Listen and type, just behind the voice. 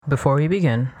Before we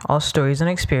begin, all stories and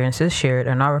experiences shared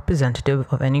are not representative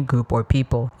of any group or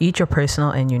people. Each are personal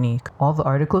and unique. All the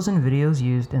articles and videos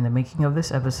used in the making of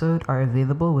this episode are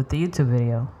available with the YouTube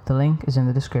video. The link is in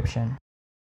the description.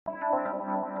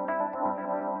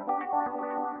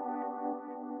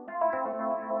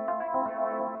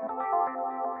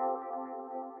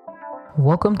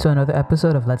 Welcome to another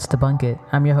episode of Let's Debunk It.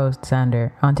 I'm your host,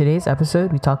 Sander. On today's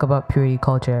episode, we talk about purity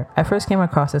culture. I first came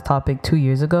across this topic 2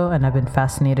 years ago and I've been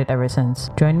fascinated ever since.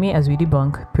 Join me as we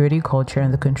debunk purity culture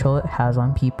and the control it has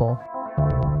on people.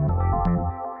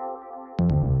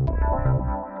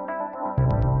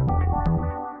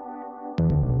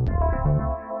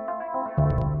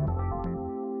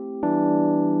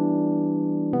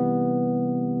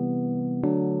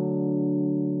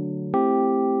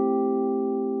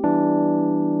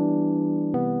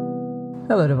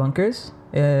 Hello debunkers,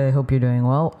 I hope you're doing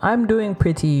well. I'm doing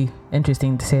pretty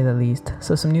interesting to say the least.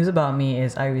 So some news about me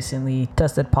is I recently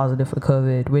tested positive for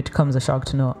COVID, which comes a shock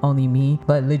to not only me,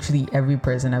 but literally every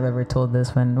person I've ever told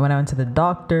this. When I went to the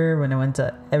doctor, when I went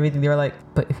to everything, they were like,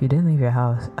 but if you didn't leave your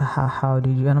house, how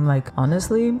did you? And I'm like,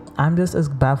 honestly, I'm just as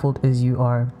baffled as you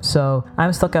are. So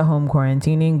I'm stuck at home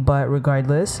quarantining, but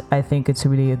regardless, I think it's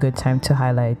really a good time to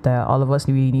highlight that all of us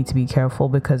really need to be careful,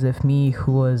 because if me,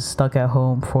 who was stuck at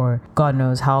home for God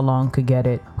knows how long, could get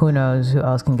it, who knows who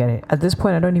else can get it. At this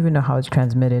point, I don't even know how it's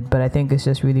transmitted, but I think it's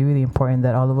just really, really important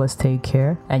that all of us take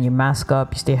care and you mask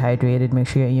up, you stay hydrated, make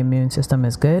sure your immune system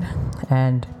is good,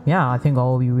 and yeah, I think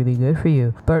all will be really good for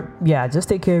you. But yeah, just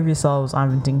take care of yourselves. I've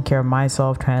been taking care of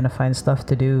myself, trying to find stuff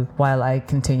to do while I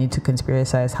continue to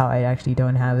conspiracize how I actually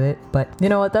don't have it. But you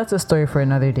know what, that's a story for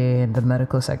another day in the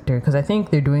medical sector, because I think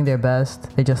they're doing their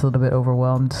best. They're just a little bit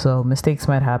overwhelmed, so mistakes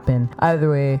might happen.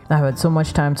 Either way, I've had so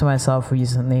much time to myself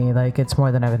recently, like it's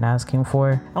more than I've been asking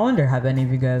for. I wonder, have any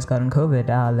of you guys gotten COVID?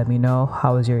 Let me know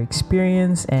how was your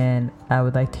experience, and I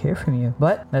would like to hear from you.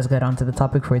 But let's get on to the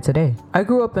topic for today. I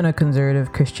grew up in a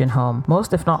conservative Christian home.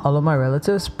 Most, if not all of my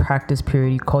relatives practice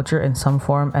purity culture in some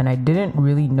form, and I didn't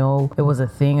really know it was a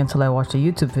thing until I watched a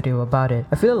YouTube video about it.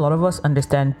 I feel a lot of us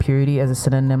understand purity as a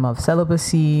synonym of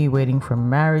celibacy, waiting for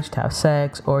marriage to have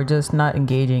sex, or just not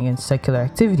engaging in secular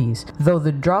activities. Though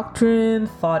the doctrine,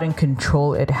 thought, and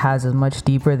control it has is much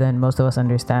deeper than most of us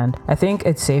understand. I think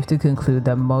it's safe to conclude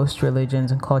that most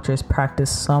religions and cultures practice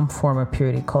some form of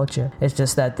purity culture. It's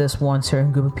just that this one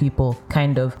certain group of people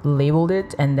kind of labeled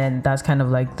it, and then that's kind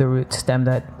of like the root stem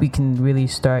that we can really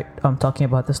start talking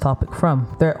about this topic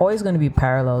from. There are always going to be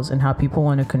parallels in how people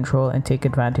want to control and take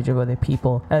advantage of other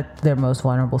people at their most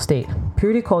vulnerable state.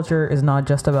 Purity culture is not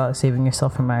just about saving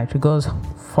yourself from marriage. It goes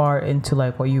far into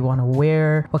like what you want to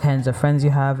wear, what kinds of friends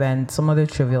you have, and some other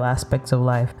trivial aspects of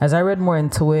life. As I read more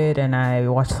into it and I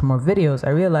watched some more videos,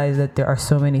 I realized that there are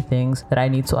so many things that I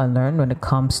need to unlearn when it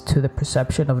comes to the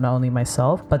perception of not only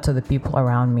myself, but to the people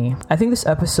around me. I think this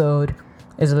episode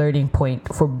is a learning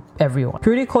point for everyone.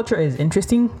 Purity culture is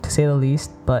interesting to say the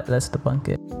least, but let's debunk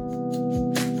it.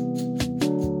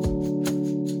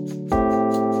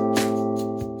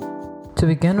 To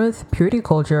begin with, purity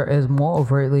culture is more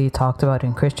overtly talked about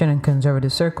in Christian and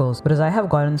conservative circles, but as I have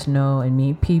gotten to know and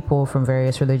meet people from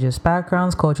various religious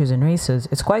backgrounds, cultures, and races,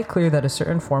 it's quite clear that a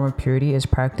certain form of purity is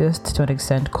practiced to an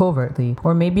extent covertly,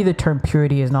 or maybe the term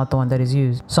purity is not the one that is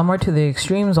used. Some are to the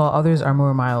extremes while others are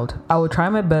more mild. I will try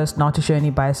my best not to show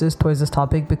any biases towards this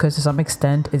topic because to some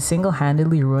extent it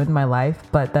single-handedly ruined my life,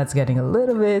 but that's getting a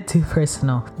little bit too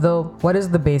personal. Though, what is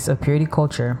the base of purity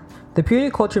culture? The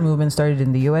purity culture movement started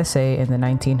in the USA in the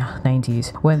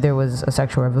 1990s when there was a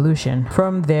sexual revolution.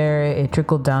 From there, it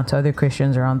trickled down to other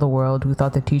Christians around the world who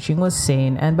thought the teaching was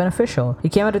sane and beneficial.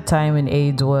 It came at a time when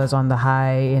AIDS was on the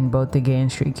high in both the gay and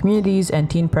straight communities, and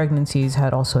teen pregnancies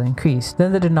had also increased.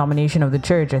 Then the denomination of the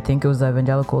church, I think it was the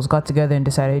evangelicals, got together and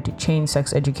decided to change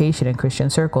sex education in Christian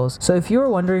circles. So if you were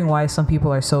wondering why some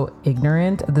people are so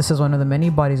ignorant, this is one of the many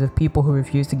bodies of people who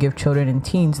refuse to give children and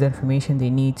teens the information they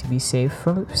need to be safe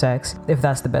from sex, if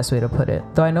that's the best way to put it.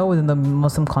 Though I know within the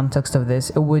Muslim context of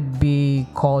this, it would be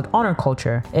called honor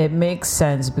culture. It makes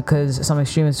sense because some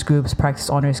extremist groups practice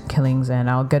honor killings, and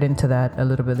I'll get into that a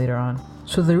little bit later on.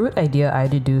 So the root idea I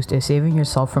deduced is saving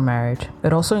yourself from marriage.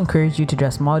 It also encouraged you to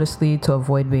dress modestly to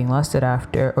avoid being lusted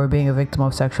after or being a victim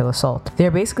of sexual assault.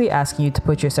 They're basically asking you to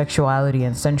put your sexuality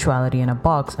and sensuality in a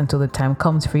box until the time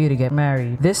comes for you to get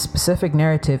married. This specific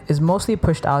narrative is mostly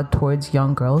pushed out towards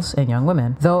young girls and young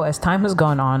women, though as time has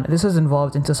gone on, this has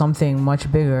evolved into something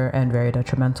much bigger and very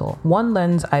detrimental. One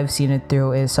lens I've seen it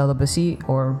through is celibacy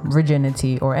or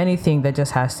virginity or anything that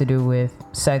just has to do with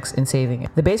sex and saving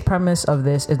it. The base premise of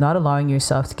this is not allowing your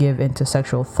yourself to give into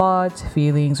sexual thoughts,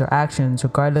 feelings, or actions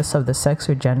regardless of the sex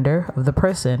or gender of the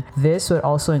person. This would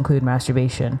also include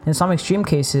masturbation. In some extreme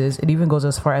cases, it even goes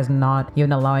as far as not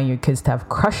even allowing your kids to have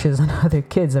crushes on other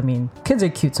kids. I mean, kids are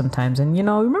cute sometimes, and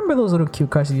remember those little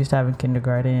cute crushes you used to have in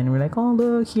kindergarten? We're like, oh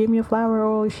look, he gave me a flower,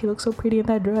 oh she looks so pretty in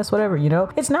that dress, whatever,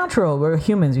 It's natural, we're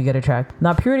humans, we get attracted.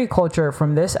 Now, purity culture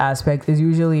from this aspect is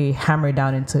usually hammered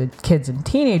down into kids and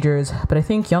teenagers, but I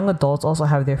think young adults also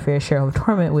have their fair share of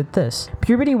torment with this.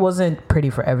 Puberty wasn't pretty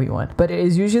for everyone, but it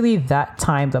is usually that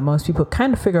time that most people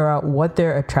kind of figure out what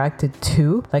they're attracted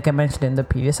to, like I mentioned in the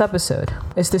previous episode.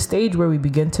 It's the stage where we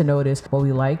begin to notice what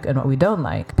we like and what we don't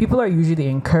like. People are usually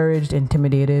encouraged,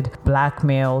 intimidated,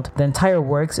 blackmailed. The entire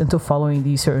works into following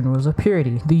these certain rules of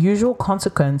purity. The usual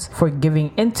consequence for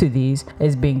giving into these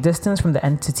is being distanced from the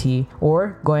entity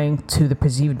or going to the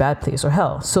perceived bad place or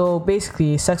hell. So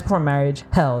basically, sex before marriage,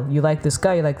 hell. You like this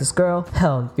guy, you like this girl,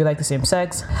 hell. You like the same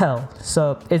sex, hell.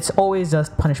 So it's always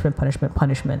just punishment, punishment,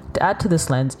 punishment. To add to this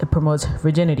lens, it promotes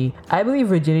virginity. I believe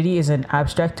virginity is an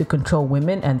abstract to control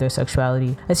women and their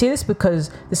sexuality. I say this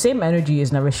because the same energy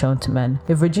is never shown to men.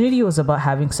 If virginity was about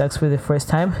having sex for the first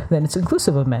time, then it's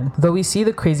inclusive of men. Though we see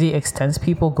the crazy extents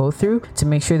people go through to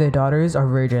make sure their daughters are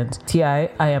virgins. T.I.,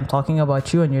 I am talking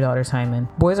about you and your daughter Simon.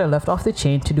 Boys are left off the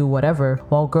chain to do whatever,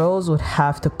 while girls would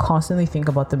have to constantly think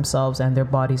about themselves and their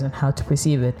bodies and how to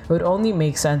perceive it. It would only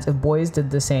make sense if boys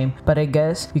did the same, but I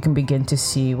guess you can begin to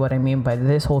see what I mean by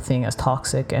this whole thing as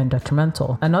toxic and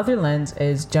detrimental. Another lens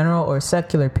is general or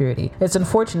secular purity. It's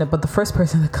unfortunate, but the first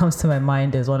person that comes to my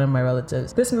mind is one of my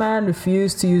relatives. This man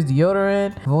refused to use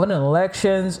deodorant, vote in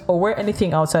elections, or wear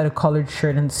anything outside a collared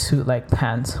shirt and suit like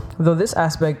pants. Though this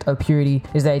aspect of purity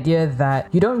is the idea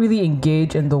that you don't really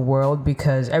engage in the world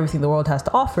because everything the world has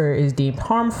to offer is deemed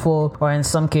harmful or in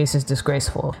some cases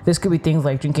disgraceful. This could be things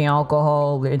like drinking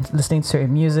alcohol, listening to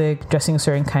certain music, dressing a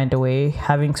certain kind of way,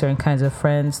 having certain kinds of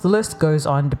friends. The list goes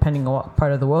on depending on what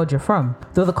part of the world you're from.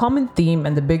 Though the common theme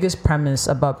and the biggest premise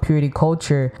about purity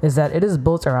culture is that it is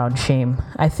built around shame.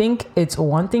 I think it's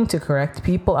one thing to correct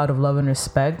people out of love and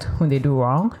respect when they do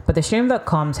wrong, but the shame that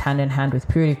comes hand in hand with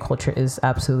purity culture is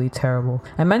absolutely terrible.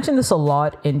 I mentioned this a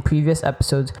lot in previous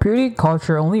episodes. Purity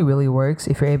culture only really works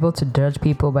if you're able to judge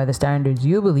people by the standards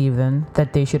you believe in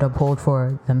that they should uphold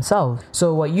for themselves.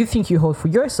 So what you think you hold for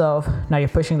yourself, now you're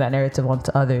pushing that narrative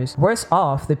onto others. Worse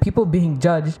off, the people being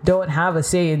judged don't have a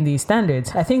say in these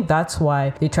standards. I think that's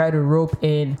why they try to rope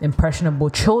in impressionable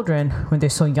children when they're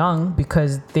so young,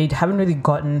 because they haven't really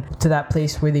gotten to that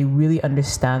place where they really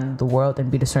understand the world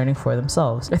and be discerning for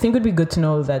themselves. I think it would be good to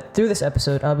know that through this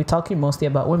episode, I'll be talking mostly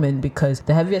about women because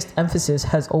the heaviest emphasis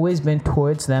has always been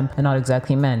towards them and not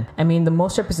exactly men. I mean, the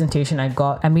most representation I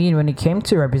got, when it came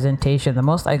to representation, the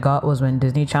most I got was when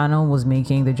Disney Channel was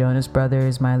making the Jonas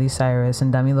Brothers, Miley Cyrus,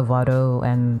 and Demi Lovato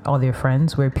and all their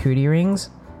friends wear purity rings.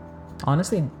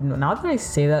 Honestly, now that I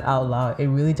say that out loud, it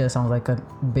really just sounds like a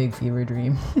big fever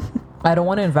dream. I don't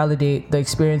want to invalidate the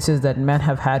experiences that men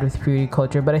have had with purity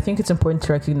culture, but I think it's important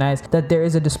to recognize that there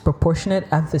is a disproportionate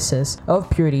emphasis of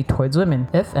purity towards women.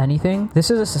 If anything, this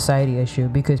is a society issue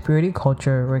because purity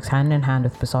culture works hand in hand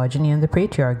with misogyny and the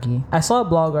patriarchy. I saw a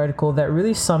blog article that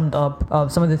really summed up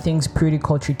some of the things purity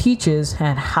culture teaches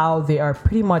and how they are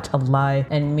pretty much a lie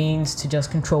and means to just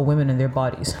control women and their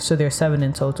bodies. So there's 7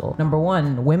 in total. Number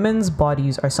 1, women's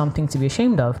bodies are something to be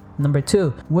ashamed of. Number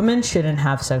 2, women shouldn't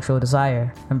have sexual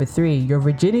desire. Number 3, your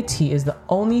virginity is the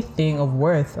only thing of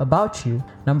worth about you.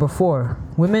 Number 4,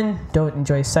 women don't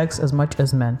enjoy sex as much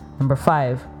as men. Number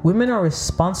 5, women are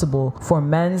responsible for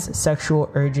men's sexual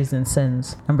urges and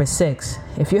sins. Number 6,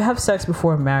 if you have sex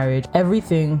before marriage,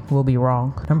 everything will be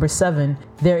wrong. Number 7,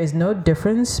 there is no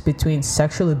difference between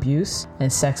sexual abuse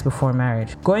and sex before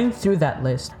marriage. Going through that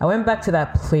list, I went back to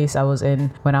that place I was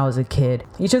in when I was a kid.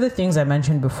 Each of the things I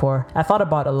mentioned before, I thought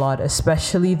about a lot,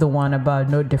 especially the one about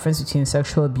no difference between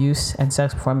sexual abuse and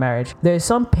sex before marriage. There is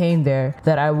some pain there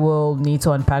that I will need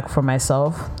to unpack for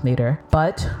myself later,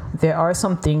 but there are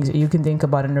some things you can think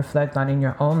about and reflect on in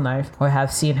your own life or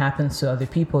have seen happen to other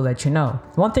people that you know.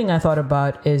 One thing I thought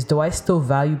about is, do I still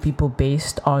value people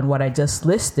based on what I just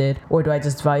listed, or do I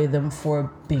just value them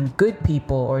for being good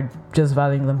people, or just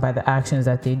valuing them by the actions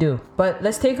that they do? But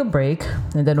let's take a break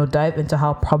and then we'll dive into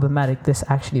how problematic this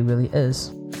actually really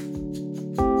is.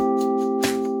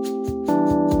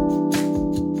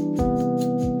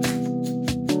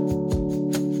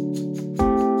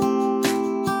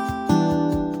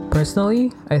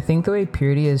 Personally, I think the way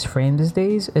purity is framed these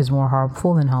days is more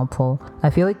harmful than helpful. I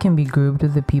feel it can be grouped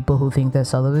with the people who think that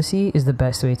celibacy is the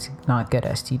best way to not get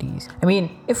STDs. I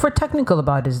mean, if we're technical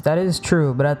about it, that is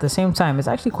true, but at the same time, it's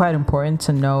actually quite important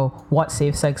to know what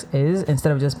safe sex is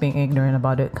instead of just being ignorant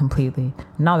about it completely.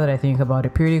 Now that I think about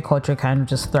it, purity culture kind of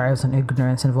just thrives on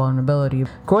ignorance and vulnerability.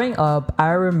 Growing up, I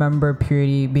remember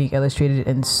purity being illustrated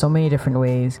in so many different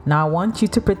ways. Now I want you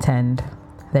to pretend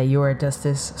that you are just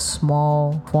this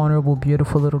small, vulnerable,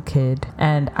 beautiful little kid,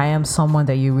 and I am someone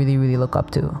that you really, really look up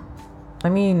to. I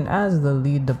mean, as the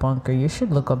lead debunker, you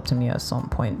should look up to me at some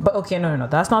point. But okay, no,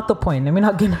 that's not the point. Let me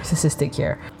not get narcissistic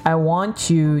here. I want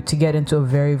you to get into a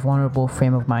very vulnerable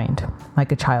frame of mind,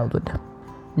 like a child would.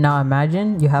 Now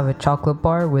imagine you have a chocolate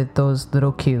bar with those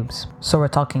little cubes. So we're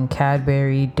talking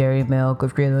Cadbury, Dairy Milk,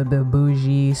 if you're a little bit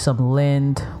bougie, some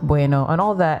Lind, Bueno, and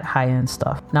all that high-end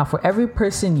stuff. Now for every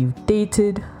person you've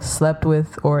dated, slept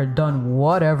with, or done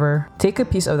whatever, take a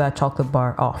piece of that chocolate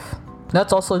bar off.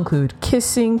 Let's also include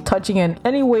kissing, touching, and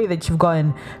any way that you've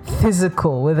gotten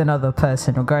physical with another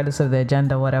person, regardless of the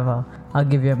agenda, whatever. I'll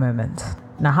give you a moment.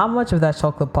 Now how much of that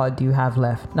chocolate bar do you have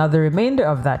left? Now the remainder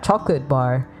of that chocolate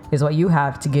bar is what you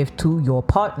have to give to your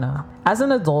partner. As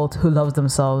an adult who loves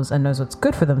themselves and knows what's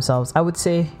good for themselves, I would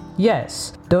say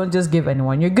yes, don't just give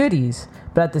anyone your goodies.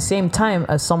 But at the same time,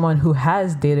 as someone who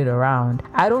has dated around,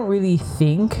 I don't really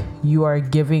think you are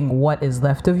giving what is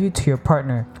left of you to your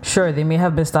partner. Sure, they may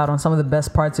have missed out on some of the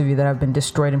best parts of you that have been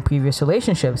destroyed in previous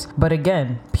relationships. But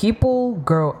again, people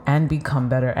grow and become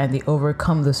better and they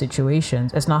overcome the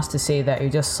situations. It's not to say that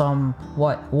you're just some,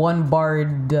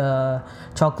 one-barred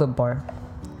chocolate bar.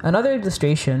 Another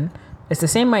illustration is the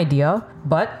same idea,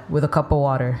 but with a cup of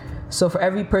water. So for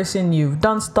every person you've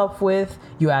done stuff with,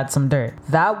 you add some dirt.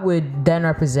 That would then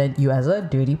represent you as a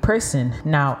dirty person.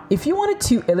 Now, if you wanted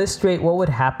to illustrate what would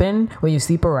happen when you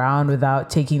sleep around without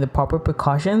taking the proper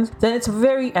precautions, then it's a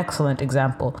very excellent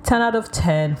example. 10 out of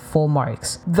 10 full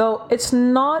marks. Though it's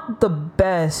not the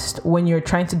best when you're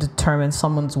trying to determine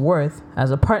someone's worth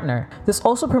as a partner. This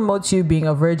also promotes you being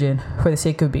a virgin for the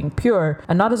sake of being pure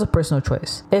and not as a personal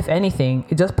choice. If anything,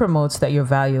 it just promotes that your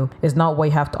value is not what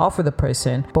you have to offer the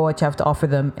person, but what you have to offer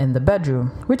them in the bedroom,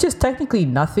 which is technically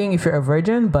nothing if you're a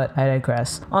virgin, but I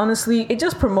digress. Honestly, it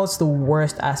just promotes the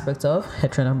worst aspects of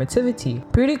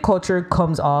heteronormativity. Purity culture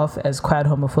comes off as quite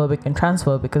homophobic and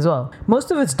transphobic as well. Most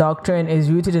of its doctrine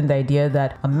is rooted in the idea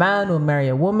that a man will marry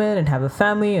a woman and have a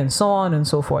family and so on and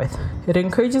so forth. It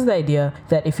encourages the idea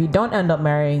that if you don't end up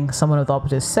marrying someone of the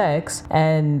opposite sex,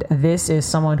 and this is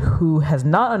someone who has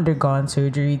not undergone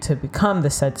surgery to become the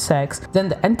said sex, then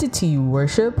the entity you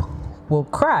worship will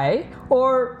cry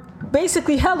or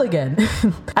basically hell again.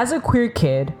 As a queer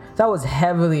kid, that was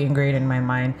heavily ingrained in my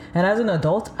mind, and as an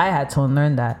adult, I had to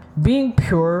unlearn that. Being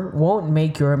pure won't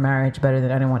make your marriage better than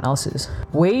anyone else's.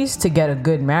 Ways to get a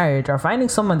good marriage are finding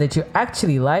someone that you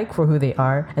actually like for who they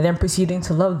are and then proceeding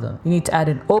to love them. You need to add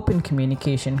an open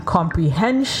communication,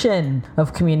 comprehension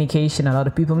of communication. A lot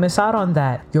of people miss out on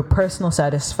that. Your personal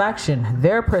satisfaction,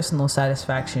 their personal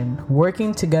satisfaction,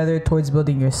 working together towards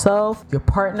building yourself, your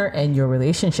partner, and your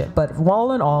relationship. But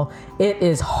all in all, it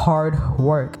is hard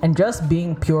work, and just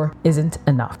being pure isn't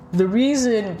enough. The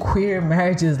reason queer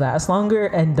marriages last longer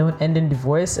and don't end in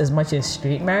divorce as much as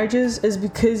straight marriages is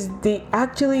because they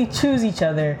actually choose each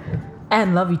other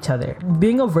and love each other.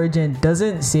 Being a virgin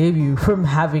doesn't save you from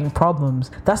having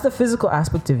problems. That's the physical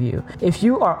aspect of you. If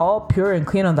you are all pure and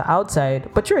clean on the outside,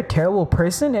 but you're a terrible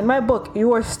person, in my book,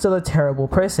 you are still a terrible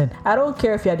person. I don't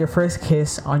care if you had your first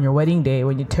kiss on your wedding day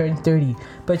when you turned 30,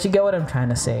 but you get what I'm trying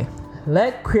to say.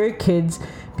 Let queer kids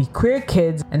be queer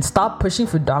kids and stop pushing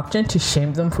for doctrine to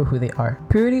shame them for who they are.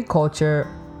 Purity culture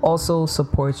also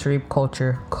supports rape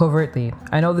culture covertly.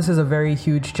 I know this is a very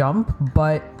huge jump,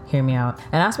 but hear me out.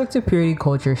 An aspect of purity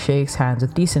culture shakes hands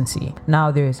with decency.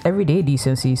 Now, there's everyday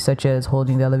decency, such as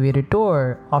holding the elevator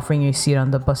door, offering your seat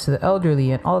on the bus to the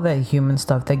elderly, and all that human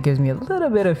stuff that gives me a little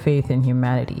bit of faith in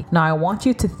humanity. Now, I want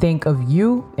you to think of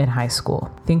you in high school.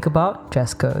 Think about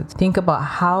dress codes. Think about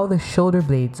how the shoulder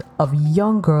blades of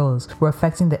young girls were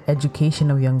affecting the education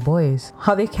of young boys.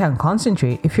 How they can't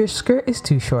concentrate if your skirt is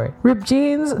too short. Ripped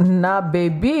jeans? Nah,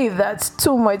 baby, that's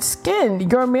too much skin.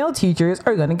 Your male teachers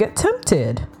are gonna get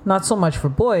tempted. Not so much for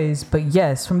boys, but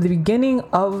yes, from the beginning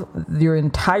of your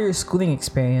entire schooling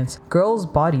experience, girls'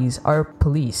 bodies are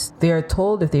policed. They are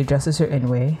told if they dress a certain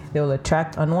way, they will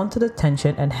attract unwanted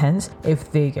attention, and hence,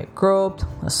 if they get groped,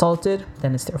 assaulted,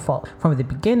 then it's their fault. From the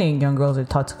beginning, young girls are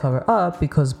taught to cover up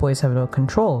because boys have no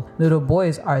control. Little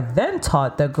boys are then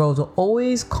taught that girls will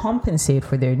always compensate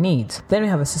for their needs. Then we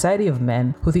have a society of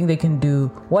men who think they can do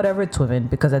whatever to women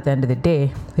because at the end of the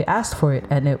day, they asked for it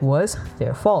and it was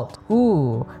their fault.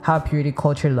 Ooh, how purity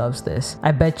culture loves this.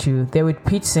 I bet you they would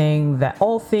preach saying that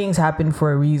all things happen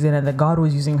for a reason and that God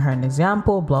was using her as an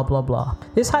example, blah blah blah.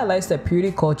 This highlights that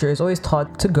purity culture is always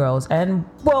taught to girls and,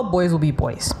 well, boys will be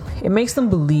boys. It makes them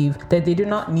believe that they do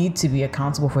not need to be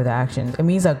accountable for their actions. It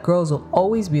means that girls will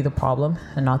always be the problem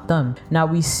and not them. Now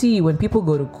we see when people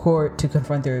go to court to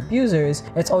confront their abusers,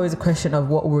 it's always a question of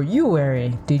what were you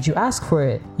wearing? Did you ask for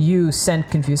it? You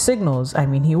sent confused signals. I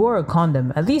mean, he wore a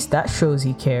condom. At least that shows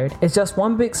he cared. It's just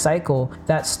one big cycle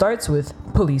that starts with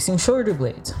policing shoulder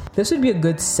blades. This would be a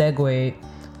good segue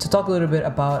to talk a little bit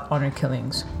about honor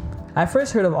killings. I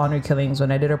first heard of honor killings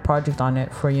when I did a project on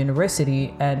it for a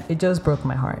university, and it just broke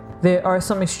my heart. There are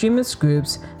some extremist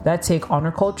groups that take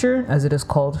honor culture, as it is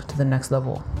called, to the next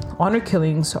level. Honor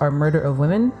killings are murder of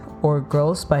women or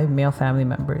girls by male family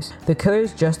members. The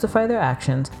killers justify their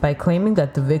actions by claiming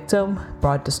that the victim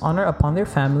brought dishonor upon their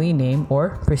family name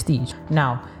or prestige.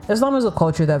 Now, Islam is a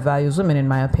culture that values women, in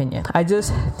my opinion. I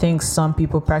just think some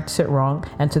people practice it wrong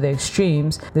and to the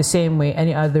extremes, the same way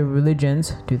any other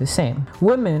religions do the same.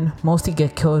 Women mostly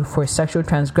get killed for sexual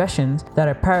transgressions that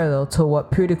are parallel to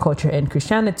what purity culture and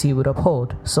Christianity would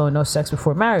uphold. So no sex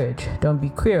before marriage, don't be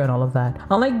queer and all of that.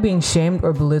 Unlike being shamed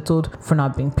or belittled for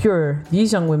not being pure,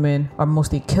 these young women are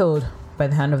mostly killed by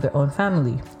the hand of their own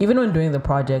family. Even when doing the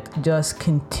project, it just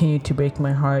continued to break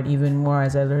my heart even more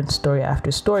as I learned story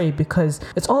after story, because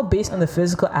it's all based on the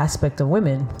physical aspect of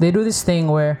women. They do this thing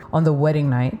where on the wedding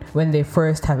night, when they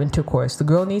first have intercourse, the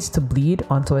girl needs to bleed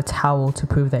onto a towel to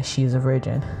prove that she is a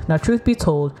virgin. Now, truth be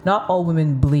told, not all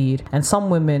women bleed, and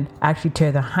some women actually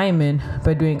tear their hymen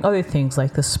by doing other things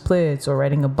like the splits or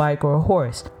riding a bike or a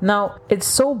horse. Now, it's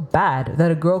so bad that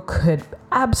a girl could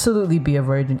absolutely be a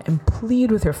virgin and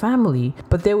plead with her family,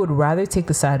 but they would rather take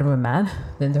the side of a man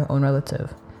than their own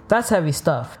relative. That's heavy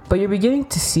stuff, but you're beginning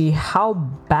to see how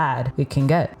bad it can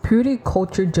get. Purity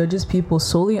culture judges people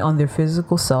solely on their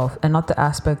physical self and not the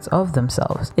aspects of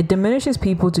themselves. It diminishes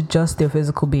people to just their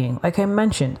physical being. Like I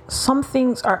mentioned, some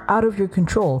things are out of your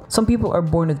control. Some people are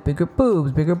born with bigger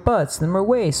boobs, bigger butts, thinner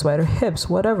waists, wider hips,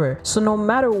 whatever. So no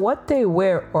matter what they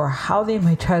wear or how they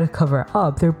might try to cover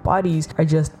up, their bodies are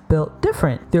just built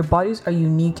different. Their bodies are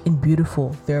unique and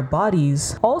beautiful. Their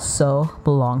bodies also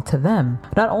belong to them.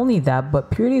 Not only that,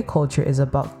 but purity culture is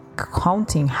about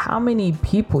counting how many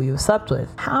people you've slept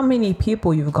with, how many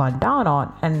people you've gone down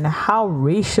on, and how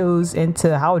ratios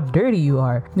into how dirty you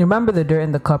are. Remember the dirt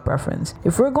in the cup reference.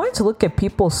 If we're going to look at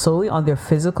people solely on their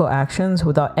physical actions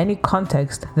without any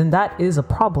context, then that is a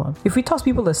problem. If we toss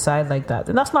people aside like that,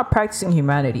 then that's not practicing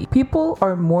humanity. People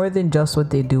are more than just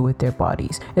what they do with their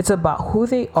bodies. It's about who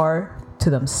they are to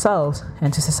themselves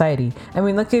and to society. I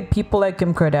mean, look at people like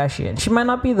Kim Kardashian. She might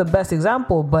not be the best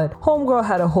example, but homegirl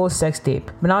had a whole sex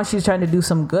tape. But now she's trying to do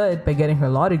some good by getting her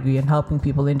law degree and helping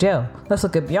people in jail. Let's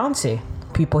look at Beyonce.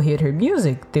 People hate her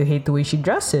music, they hate the way she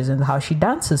dresses and how she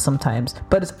dances sometimes,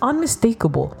 but it's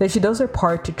unmistakable that she does her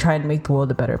part to try and make the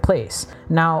world a better place.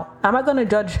 Now, am I gonna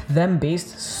judge them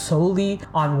based solely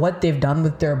on what they've done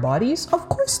with their bodies? Of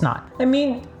course not. I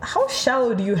mean, how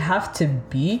shallow do you have to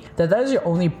be that is your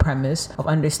only premise of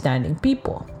understanding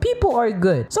people? People are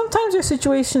good. Sometimes their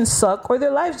situations suck or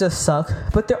their lives just suck,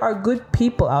 but there are good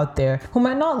people out there who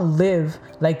might not live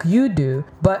like you do,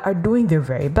 but are doing their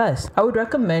very best. I would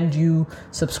recommend you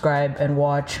subscribe and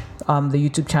watch the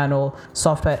YouTube channel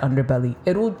Soft White Underbelly.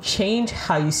 It will change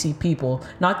how you see people,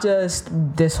 not just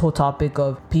this whole topic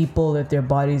of people with their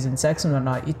bodies and sex and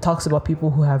whatnot. It talks about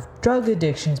people who have drug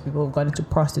addictions, people who've gone into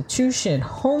prostitution,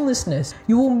 homelessness.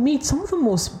 You will meet some of the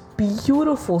most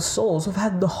beautiful souls who've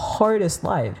had the hardest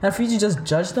life, and for you to just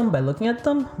judge them by looking at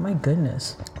them, my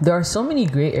goodness. There are so many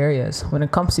gray areas when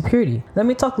it comes to purity. Let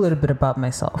me talk a little bit about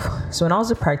myself. So when I was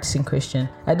a practicing Christian,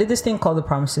 I did this thing called the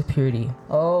Promise of Purity.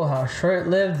 Oh, how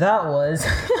short-lived that was.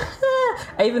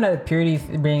 I even had a purity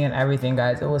ring and everything,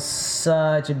 guys. It was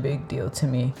such a big deal to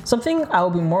me. Something I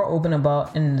will be more open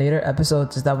about in later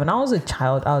episodes is that when I was a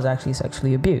child, I was actually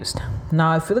sexually abused.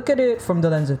 Now, if you look at it from the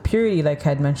lens of purity, like I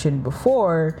had mentioned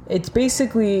before, it's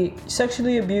basically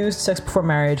sexually abused, sex before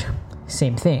marriage,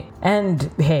 same thing.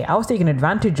 And hey, I was taken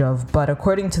advantage of, but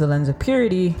according to the lens of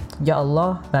purity, ya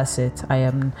Allah, that's it. I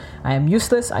am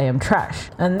useless, I am trash.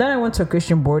 And then I went to a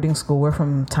Christian boarding school where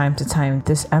from time to time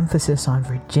this emphasis on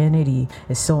virginity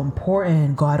is so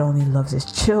important. God only loves his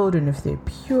children if they're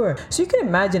pure. So you can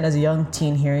imagine as a young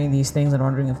teen hearing these things and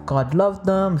wondering if God loved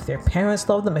them, if their parents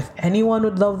loved them, if anyone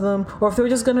would love them, or if they were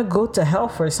just gonna go to hell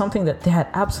for something that they had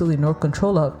absolutely no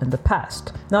control of in the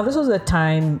past. Now this was a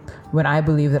time when I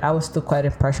believe that I was still quite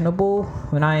impressionable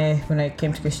when I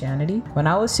came to Christianity. When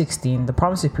I was 16, the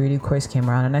Promise of Purity course came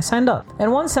around and I signed up.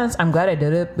 In one sense, I'm glad I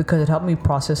did it because it helped me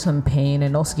process some pain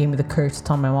and also gave me the courage to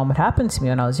tell my mom what happened to me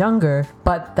when I was younger.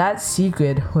 But that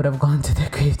secret would have gone to the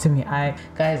grave to me.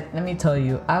 Guys, let me tell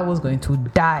you, I was going to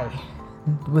die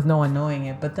with no one knowing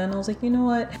it. But then I was like, you know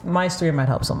what? My story might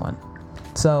help someone.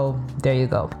 So there you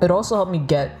go. It also helped me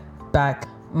get back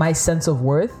my sense of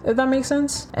worth, if that makes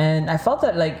sense. And I felt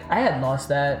that like I had lost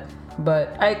that,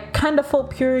 but I kind of felt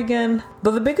pure again.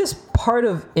 Though the biggest part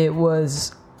of it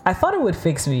was I thought it would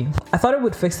fix me. I thought it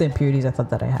would fix the impurities I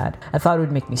thought that I had. I thought it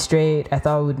would make me straight. I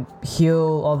thought it would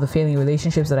heal all the failing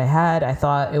relationships that I had. I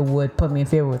thought it would put me in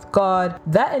favor with God.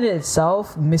 That in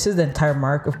itself misses the entire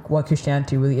mark of what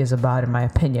Christianity really is about, in my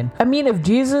opinion. I mean, if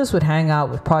Jesus would hang out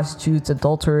with prostitutes,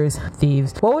 adulterers,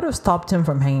 thieves, what would have stopped him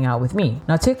from hanging out with me?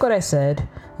 Now take what I said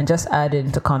and just add it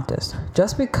into context.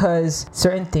 Just because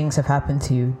certain things have happened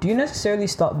to you, do you necessarily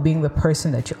stop being the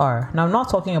person that you are? Now, I'm not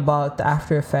talking about the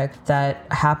after effect that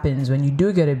happens when you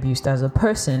do get abused as a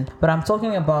person, but I'm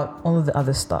talking about all of the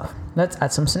other stuff. Let's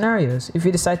add some scenarios. If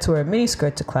you decide to wear a mini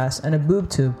skirt to class and a boob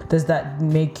tube, does that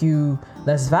make you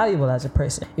less valuable as a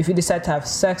person? If you decide to have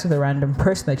sex with a random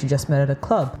person that you just met at a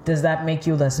club, does that make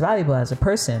you less valuable as a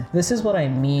person? This is what I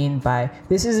mean by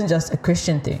this isn't just a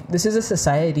Christian thing. This is a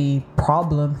society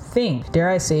problem thing. Dare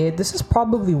I say it? This is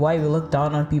probably why we look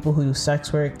down on people who do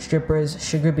sex work, strippers,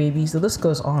 sugar babies, the list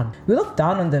goes on. We look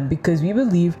down on them because we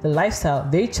believe the lifestyle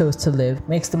they chose to live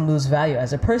makes them lose value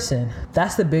as a person.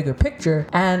 That's the bigger picture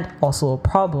and also a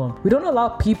problem. We don't allow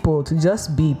people to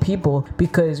just be people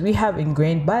because we have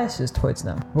ingrained biases towards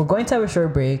them. We're going to have a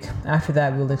short break. After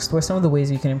that, we'll explore some of the ways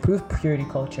you can improve purity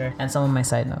culture and some of my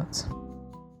side notes.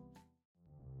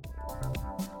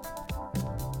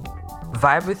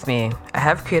 Vibe with me. I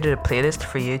have created a playlist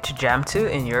for you to jam to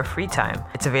in your free time.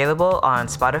 It's available on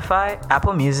Spotify,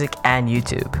 Apple Music, and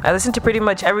YouTube. I listen to pretty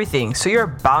much everything, so you're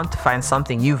bound to find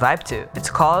something you vibe to.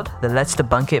 It's called the Let's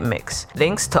Debunk It Mix.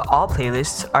 Links to all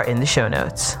playlists are in the show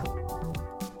notes.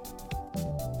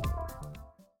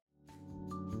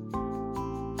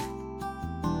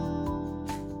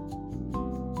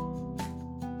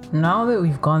 Now that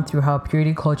we've gone through how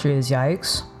purity culture is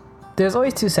yikes, there's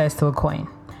always two sides to a coin.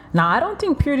 Now, I don't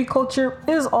think purity culture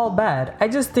is all bad. I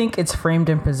just think it's framed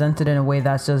and presented in a way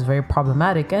that's just very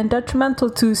problematic and detrimental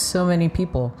to so many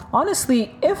people.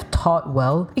 Honestly, if taught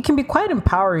well, it can be quite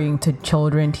empowering to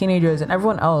children, teenagers, and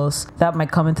everyone else that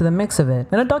might come into the mix of it.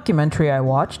 In a documentary I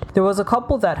watched, there was a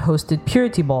couple that hosted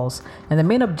purity balls, and the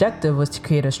main objective was to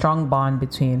create a strong bond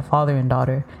between father and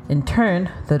daughter. In turn,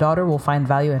 the daughter will find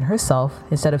value in herself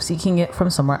instead of seeking it from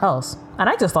somewhere else. And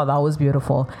I just thought that was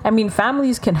beautiful. I mean,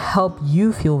 families can help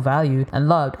you feel valued and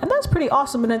loved, and that's pretty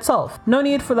awesome in itself. No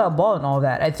need for that ball and all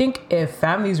that. I think if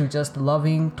families were just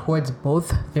loving towards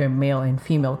both their male and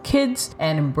female kids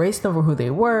and embraced them for who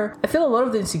they were, I feel a lot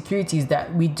of the insecurities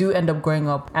that we do end up growing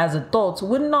up as adults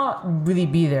would not really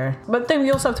be there. But then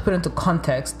we also have to put into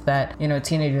context that,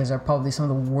 teenagers are probably some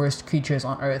of the worst creatures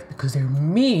on earth because they're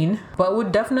mean, but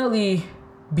would definitely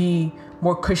be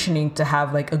more cushioning to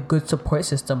have like a good support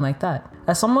system like that.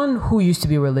 As someone who used to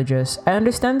be religious, I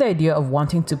understand the idea of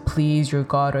wanting to please your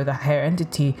God or the higher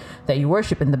entity that you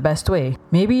worship in the best way.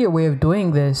 Maybe your way of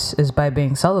doing this is by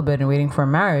being celibate and waiting for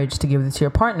marriage to give it to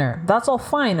your partner. That's all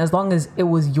fine as long as it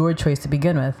was your choice to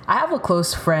begin with. I have a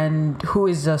close friend who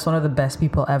is just one of the best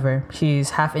people ever.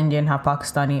 She's half Indian, half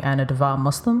Pakistani, and a devout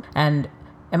Muslim. And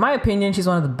in my opinion, she's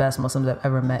one of the best Muslims I've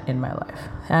ever met in my life.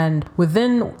 And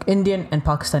within Indian and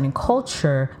Pakistani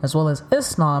culture, as well as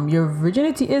Islam, your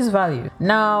virginity is valued.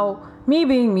 Now, me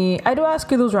being me, I do ask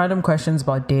you those random questions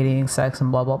about dating, sex,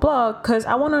 and blah, blah, blah, because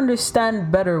I want to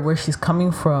understand better where she's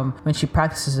coming from when she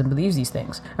practices and believes these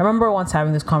things. I remember once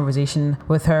having this conversation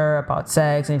with her about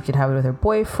sex and if she'd have it with her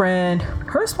boyfriend.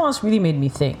 Her response really made me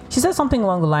think. She said something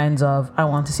along the lines of, I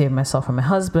want to save myself from my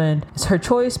husband. It's her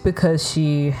choice because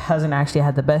she hasn't actually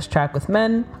had the best track with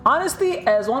men. Honestly,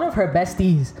 as one of her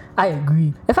besties, I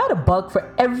agree. If I had a buck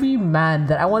for every man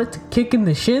that I wanted to kick in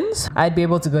the shins, I'd be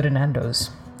able to go to Nando's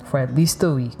for at least a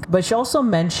week. But she also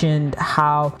mentioned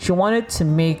how she wanted to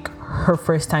make her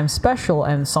first time special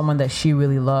and someone that she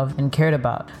really loved and cared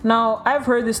about. Now, I've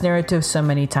heard this narrative so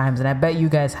many times, and I bet you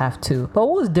guys have too. But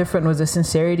what was different was the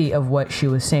sincerity of what she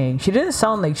was saying. She didn't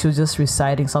sound like she was just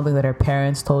reciting something that her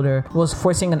parents told her, was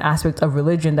forcing an aspect of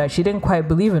religion that she didn't quite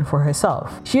believe in for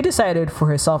herself. She decided for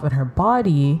herself and her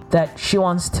body that she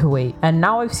wants to wait. And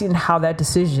now I've seen how that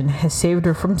decision has saved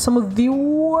her from some of the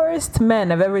worst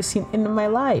men I've ever seen in my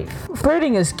life.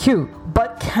 Flirting is cute,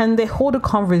 but can they hold a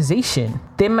conversation?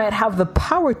 They might have the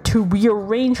power to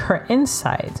rearrange her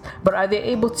insides, but are they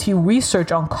able to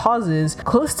research on causes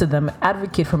close to them and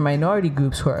advocate for minority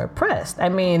groups who are oppressed? I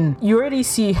mean, you already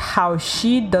see how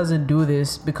she doesn't do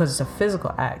this because it's a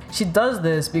physical act. She does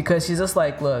this because she's just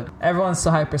like, look, everyone's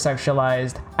so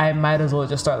hypersexualized, I might as well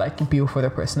just start liking people for their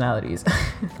personalities.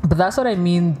 But that's what I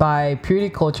mean by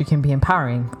purity culture can be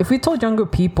empowering. If we told younger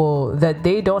people that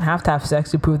they don't have to have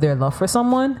sex to prove their love for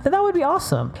someone, then that would be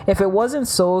awesome. If it wasn't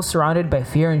so surrounded by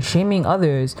fear and shaming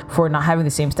others for not having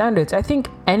the same standards, I think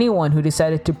anyone who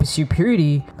decided to pursue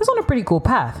purity was on a pretty cool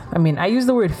path. I mean, I use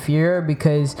the word fear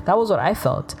because that was what I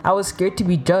felt. I was scared to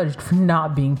be judged for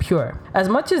not being pure. As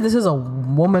much as this is a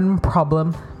woman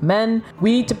problem, men,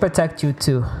 we need to protect you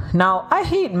too. Now, I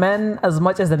hate men as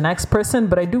much as the next person,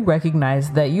 but I do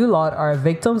recognize that you lot are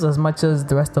victims as much as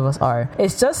the rest of us are.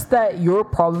 It's just that your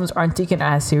problems aren't taken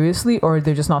as seriously, or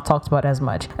they're just not talked about as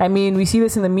much. I mean, we see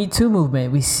this in the Me Too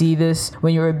movement. We see this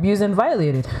when you're abused and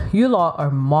violated. You lot are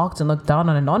mocked and looked down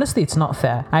on, and honestly, it's not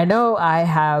fair. I know I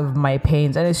have my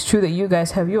pains, and it's true that you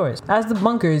guys have yours. As the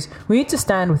bunkers, we need to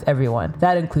stand with everyone.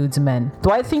 That includes men.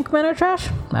 Do I think men are trash?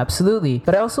 Absolutely.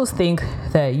 But I also think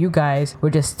that you guys were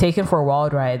just taken for a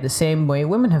wild ride the same way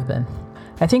women have been.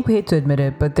 I think we hate to admit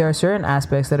it, but there are certain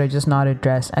aspects that are just not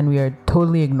addressed, and we are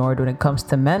totally ignored when it comes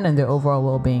to men and their overall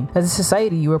well-being. As a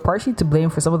society, you are partially to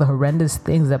blame for some of the horrendous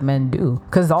things that men do,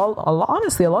 because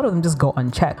honestly, a lot of them just go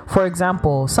unchecked. For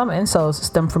example, some incels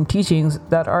stem from teachings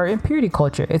that are in purity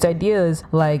culture. Its ideas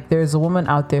like there's a woman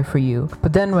out there for you,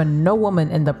 but then when no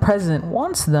woman in the present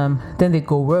wants them, then they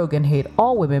go rogue and hate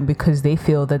all women because they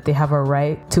feel that they have a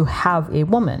right to have a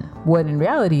woman, when in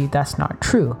reality, that's not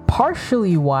true.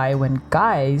 Partially why when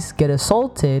guys get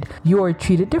assaulted, you are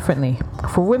treated differently.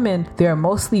 For women, they are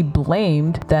mostly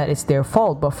blamed that it's their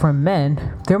fault, but for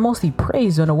men, they're mostly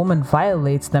praised when a woman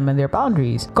violates them and their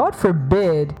boundaries. God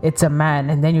forbid it's a man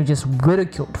and then you're just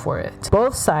ridiculed for it.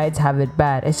 Both sides have it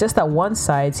bad. It's just that one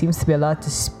side seems to be allowed to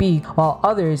speak while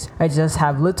others just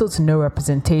have little to no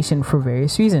representation for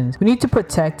various reasons. We need to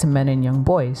protect men and young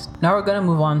boys. Now we're gonna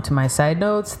move on to my side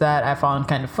notes that I found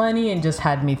kind of funny and just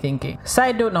had me thinking.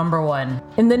 Side note number 1.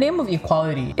 In the name of equality,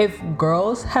 if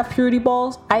girls have purity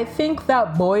balls, I think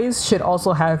that boys should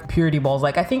also have purity balls.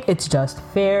 Like, I think it's just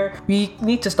fair. We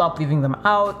need to stop leaving them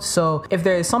out. So if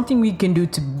there is something we can do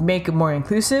to make it more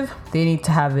inclusive, they need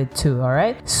to have it too, all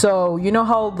right? So you know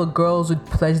how the girls would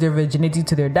pledge their virginity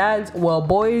to their dads? Well,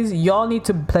 boys, y'all need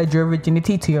to pledge your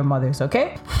virginity to your mothers,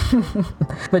 okay?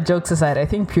 But jokes aside, I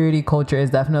think purity culture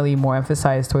is definitely more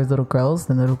emphasized towards little girls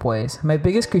than little boys. My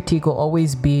biggest critique will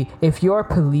always be, if you are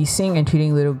policing and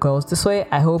treating little girls this way,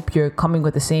 I hope you're coming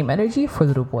with the same energy for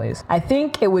little boys. I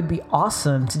think it would be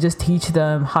awesome to just teach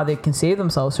them how they can save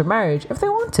themselves for marriage if they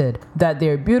wanted. That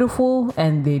they're beautiful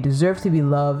and they deserve to be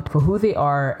loved for who they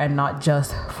are and not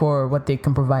just for what they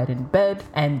can provide in bed.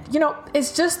 And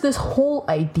it's just this whole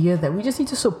idea that we just need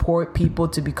to support people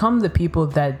to become the people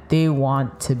that they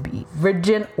want to be.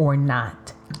 Virgin or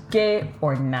not, gay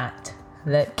or not,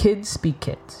 let kids be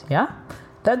kids, yeah?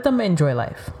 Let them enjoy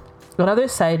life. Another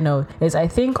side note is I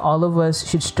think all of us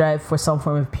should strive for some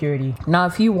form of purity. Now,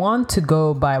 if you want to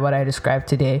go by what I described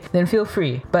today, then feel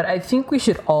free. But I think we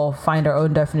should all find our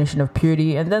own definition of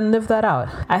purity and then live that out.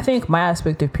 I think my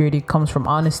aspect of purity comes from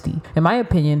honesty. In my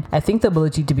opinion, I think the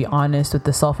ability to be honest with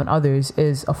the self and others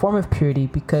is a form of purity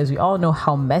because we all know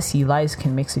how messy lies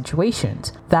can make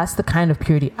situations. That's the kind of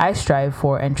purity I strive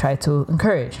for and try to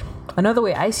encourage. Another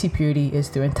way I see purity is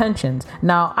through intentions.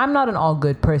 Now, I'm not an all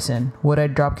good person. Would I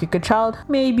dropkick a child?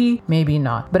 Maybe, maybe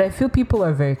not. But I feel people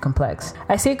are very complex.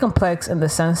 I say complex in the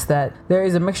sense that there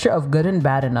is a mixture of good and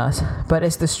bad in us, but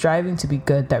it's the striving to be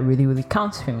good that really, really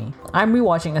counts for me. I'm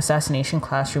rewatching Assassination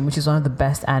Classroom, which is one of the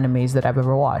best animes that I've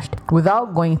ever watched.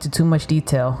 Without going into too much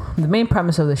detail, the main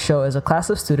premise of the show is a class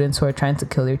of students who are trying to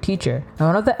kill their teacher. In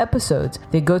one of the episodes,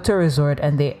 they go to a resort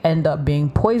and they end up being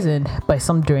poisoned by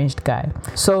some deranged guy.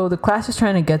 So the class is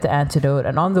trying to get the antidote,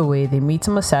 and on the way they meet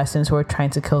some assassins who are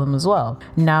trying to kill them as well.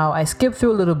 Now I skip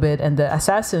through a little bit and the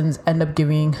assassins end up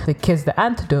giving the kids the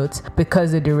antidotes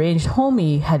because the deranged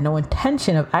homie had no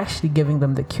intention of actually giving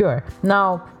them the cure.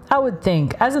 Now I would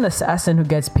think, as an assassin who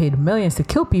gets paid millions to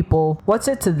kill people, what's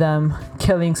it to them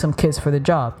killing some kids for the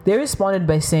job? They responded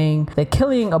by saying that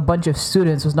killing a bunch of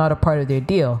students was not a part of their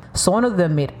deal, so one of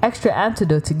them made extra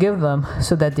antidote to give them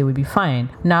so that they would be fine.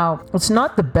 Now, it's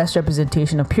not the best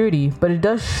representation of purity, but it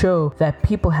does show that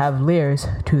people have layers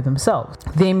to themselves.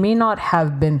 They may not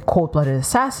have been cold-blooded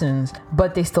assassins,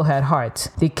 but they still had hearts.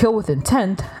 They kill with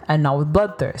intent and not with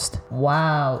bloodthirst.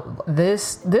 Wow,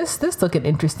 this took an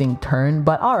interesting turn,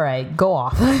 but alright, go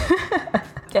off.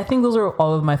 I think those are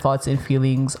all of my thoughts and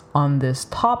feelings on this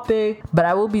topic, but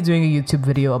I will be doing a YouTube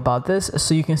video about this,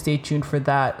 so you can stay tuned for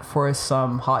that, for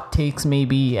some hot takes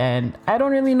maybe, and I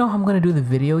don't really know how I'm going to do the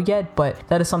video yet, but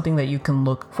that is something that you can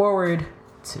look forward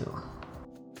to.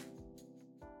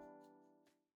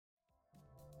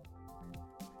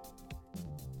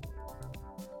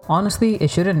 Honestly, it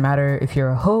shouldn't matter if you're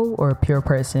a hoe or a pure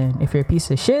person. If you're a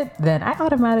piece of shit, then I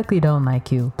automatically don't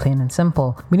like you, plain and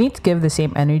simple. We need to give the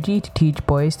same energy to teach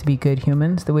boys to be good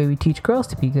humans the way we teach girls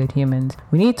to be good humans.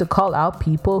 We need to call out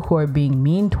people who are being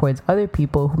mean towards other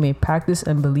people who may practice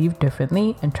and believe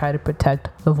differently and try to protect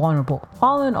the vulnerable.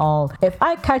 All in all, if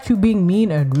I catch you being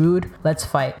mean and rude, let's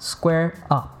fight. Square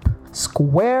up.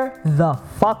 Square the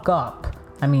fuck up.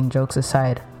 I mean, jokes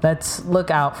aside, let's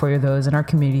look out for those in our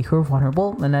community who are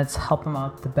vulnerable, and let's help them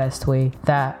out the best way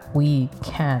that we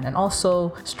can. And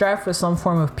also strive for some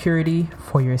form of purity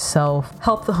for yourself.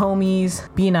 Help the homies.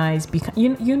 Be nice.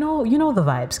 You know the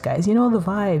vibes, guys. You know the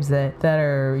vibes that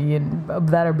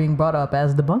are being brought up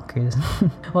as debunkers.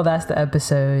 Well, that's the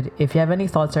episode. If you have any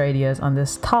thoughts or ideas on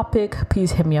this topic,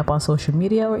 please hit me up on social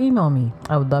media or email me.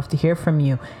 I would love to hear from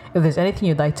you. If there's anything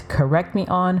you'd like to correct me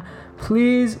on,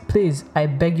 please, I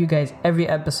beg you guys, every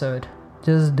episode,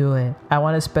 just do it. I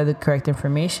want to spread the correct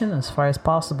information as far as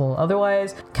possible.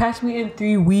 Otherwise, catch me in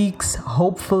 3 weeks.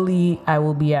 Hopefully, I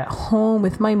will be at home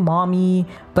with my mommy.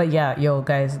 But yeah, yo,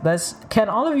 guys, can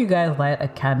all of you guys light a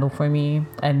candle for me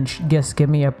and just give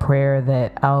me a prayer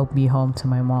that I'll be home to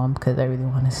my mom, because I really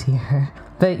want to see her.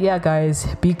 But yeah, guys,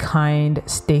 be kind,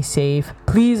 stay safe.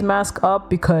 Please mask up,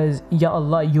 because ya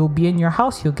Allah, you'll be in your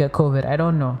house, you'll get COVID. I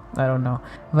don't know.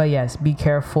 But yes, be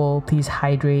careful. Please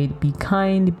hydrate, be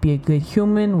kind, be a good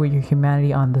human, wear your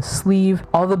humanity on the sleeve.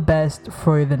 All the best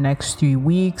for the next 3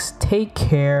 weeks. Take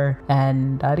care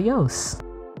and adios.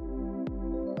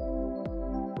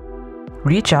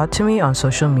 Reach out to me on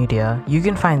social media. You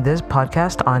can find this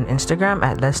podcast on Instagram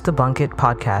at Let's Debunk It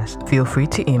Podcast. Feel free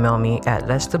to email me at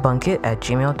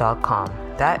letsdebunkit@gmail.com.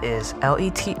 That is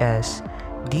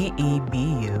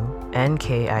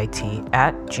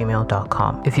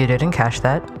LETSDEBUNKIT@gmail.com. If you didn't catch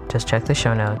that, just check the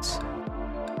show notes.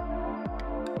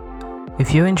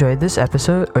 If you enjoyed this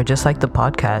episode or just like the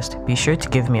podcast, be sure to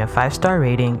give me a 5-star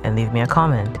rating and leave me a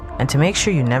comment. And to make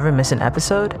sure you never miss an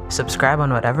episode, subscribe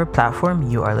on whatever platform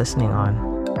you are listening on.